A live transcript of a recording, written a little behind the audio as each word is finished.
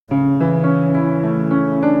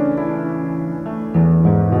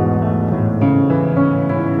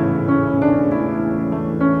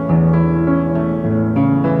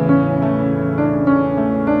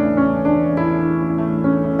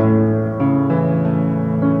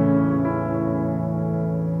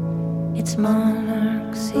It's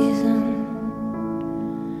monarch season.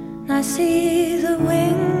 I see the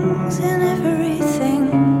wings in everything.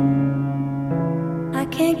 I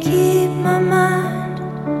can't keep my mind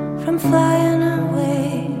from flying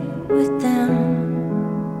away with them.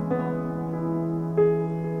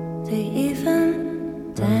 They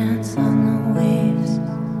even dance on the waves.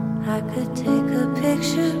 I could take a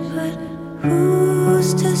picture, but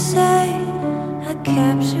who's to say I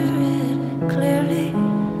capture it clearly?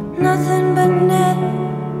 Nothing but net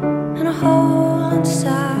and a hole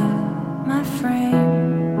inside my frame.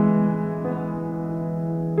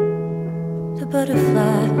 The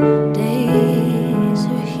butterfly days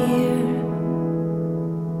are here.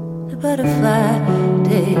 The butterfly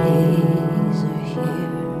days are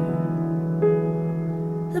here.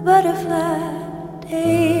 The butterfly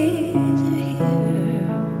days are here.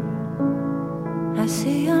 I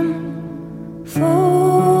see them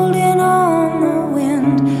folding on the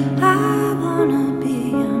wind. I wanna be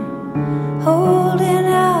them, holding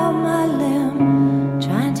out my limb,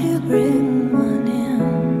 trying to bring one in.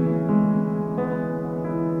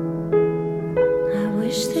 I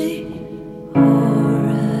wish the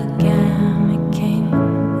origami king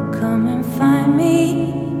would come and find me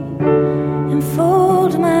and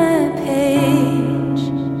fold my page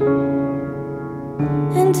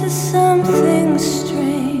into something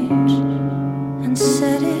strange and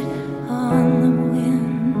set it on the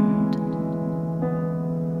wind.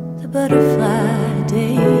 The butterfly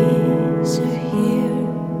days are here.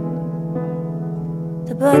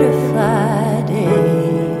 The butterfly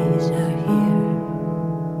days are here.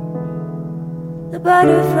 The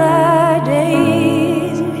butterfly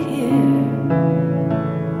days are here.